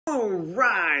All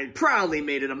right, proudly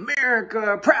made in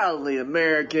America, proudly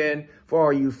American. For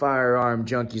all you firearm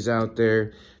junkies out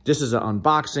there, this is an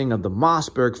unboxing of the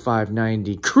Mossberg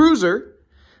 590 Cruiser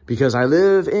because I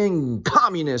live in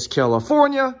communist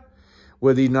California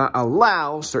where they not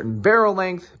allow certain barrel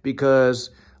length because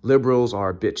liberals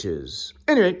are bitches.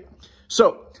 Anyway,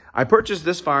 so I purchased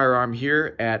this firearm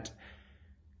here at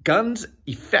Guns,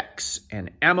 Effects,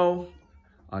 and Ammo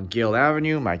on Gale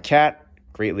Avenue. My cat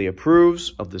greatly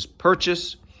approves of this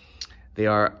purchase. They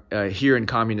are here in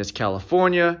communist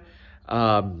California.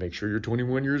 Make sure you're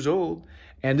 21 years old.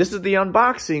 And this is the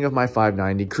unboxing of my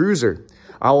 590 Cruiser.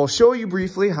 I will show you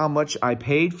briefly how much I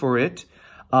paid for it.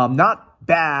 Not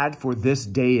bad for this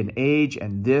day and age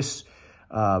and this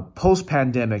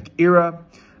post-pandemic era.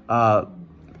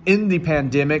 In the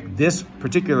pandemic, this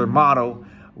particular model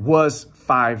was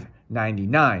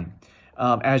 $599.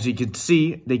 As you can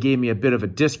see, they gave me a bit of a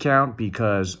discount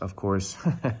because, of course,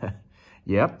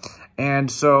 yep. And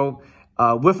so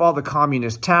with all the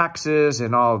communist taxes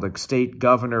and all the state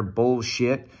governor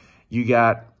bullshit, you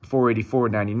got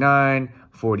 $484.99,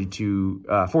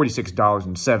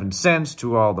 $46.07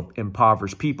 to all the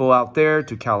impoverished people out there,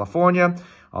 to California,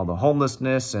 all the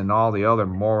homelessness and all the other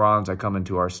morons that come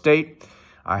into our state,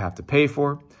 I have to pay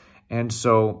for. And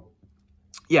so,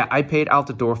 yeah, I paid out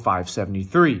the door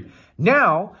 $573.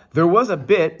 Now, there was a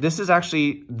bit, this is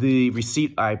actually the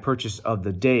receipt I purchased of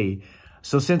the day.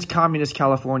 So since communist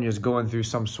California is going through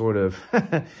some sort of,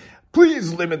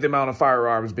 please limit the amount of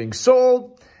firearms being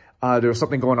sold, there was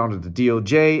something going on at the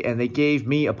DOJ, and they gave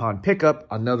me, upon pickup,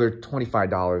 another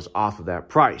 $25 off of that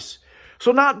price.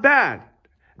 So not bad.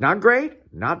 Not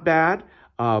great, not bad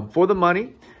for the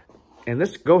money. And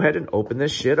let's go ahead and open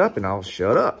this shit up, and I'll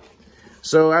shut up.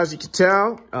 So as you can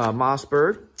tell,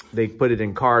 Mossberg, they put it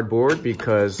in cardboard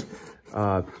because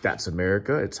that's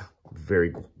America. It's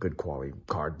very good quality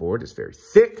cardboard. It's very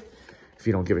thick. If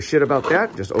you don't give a shit about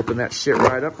that, just open that shit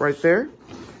right up right there.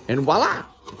 And voila.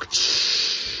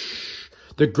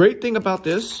 The great thing about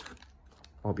this,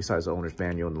 well, besides the owner's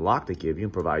manual and the lock they give you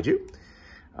and provide you,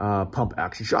 pump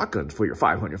action shotguns for your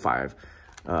 505,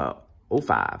 05,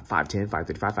 510,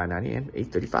 535, 590, and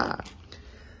 835.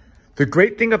 The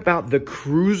great thing about the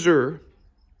Cruiser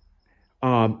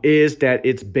is that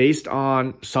it's based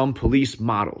on some police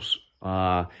models.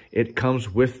 It comes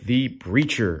with the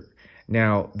breacher.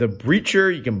 Now, the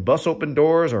breacher, you can bust open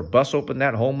doors or bust open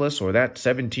that homeless or that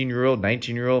 17-year-old,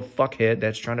 19-year-old fuckhead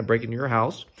that's trying to break into your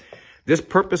house. This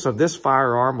purpose of this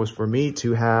firearm was for me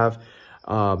to have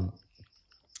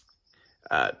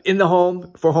in the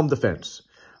home for home defense.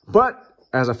 But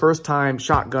as a first-time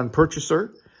shotgun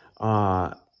purchaser,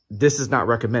 this is not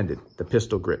recommended, the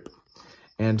pistol grip.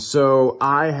 And so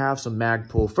I have some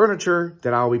Magpul furniture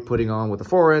that I'll be putting on with the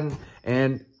foreign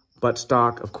and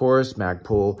buttstock, of course,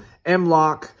 Magpul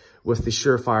M-Lock with the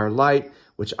Surefire light,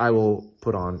 which I will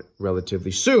put on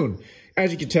relatively soon.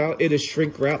 As you can tell, it is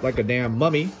shrink wrapped like a damn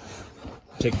mummy.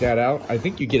 Take that out. I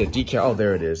think you get a decal. Oh,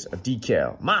 there it is, a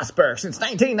decal. Mossberg since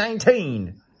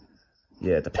 1919.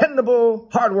 Yeah, dependable,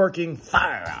 hardworking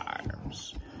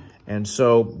firearms. And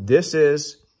so this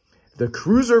is the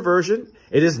Cruiser version.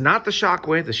 It is not the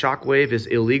shockwave. The shockwave is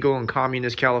illegal in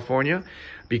communist California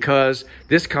because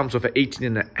this comes with an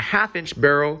 18.5-inch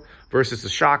barrel versus the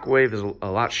shockwave is a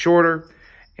lot shorter.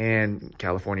 And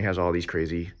California has all these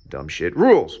crazy dumb shit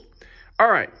rules.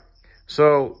 All right.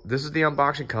 So this is the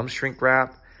unboxing. Comes shrink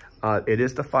wrap. It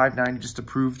is the 590, just to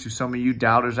prove to some of you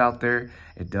doubters out there.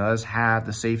 It does have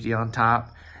the safety on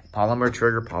top. Polymer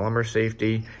trigger, polymer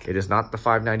safety. It is not the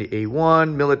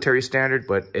 590A1 military standard,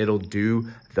 but it'll do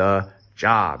the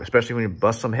job, especially when you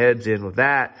bust some heads in with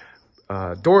that.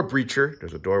 Door breacher,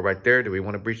 there's a door right there. Do we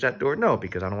want to breach that door? No,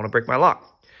 because I don't want to break my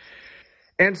lock.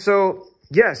 And so,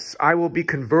 yes, I will be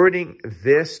converting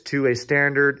this to a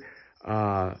standard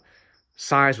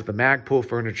size with the Magpul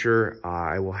furniture.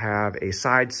 I will have a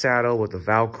side saddle with a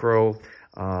Velcro.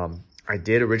 I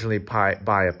did originally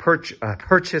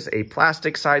purchase a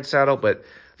plastic side saddle, but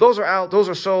those are out. Those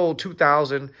are sold,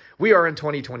 2000. We are in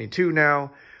 2022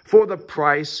 now. For the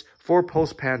price, for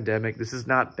post-pandemic, this is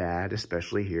not bad,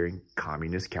 especially here in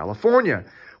communist California,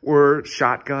 where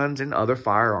shotguns and other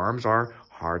firearms are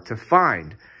hard to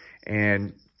find.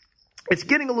 And it's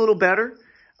getting a little better.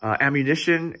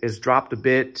 Ammunition is dropped a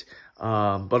bit,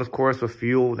 but of course, with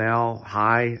fuel now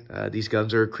high, these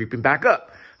guns are creeping back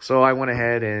up. So I went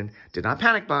ahead and did not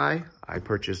panic buy. I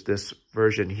purchased this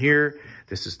version here.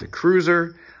 This is the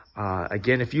Cruiser.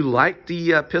 Again, if you like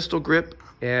the pistol grip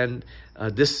and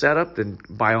this setup, then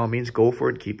by all means go for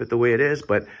it. Keep it the way it is.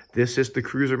 But this is the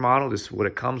Cruiser model. This is what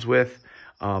it comes with.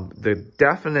 The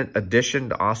definite addition,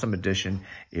 the awesome addition,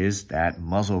 is that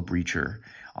muzzle breacher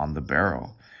on the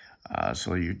barrel.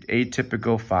 So your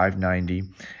atypical 590.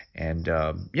 And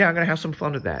yeah, I'm going to have some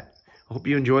fun with that. I hope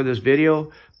you enjoyed this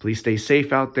video. Please stay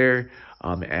safe out there.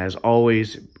 As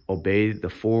always, obey the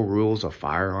 4 rules of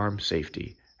firearm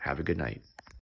safety. Have a good night.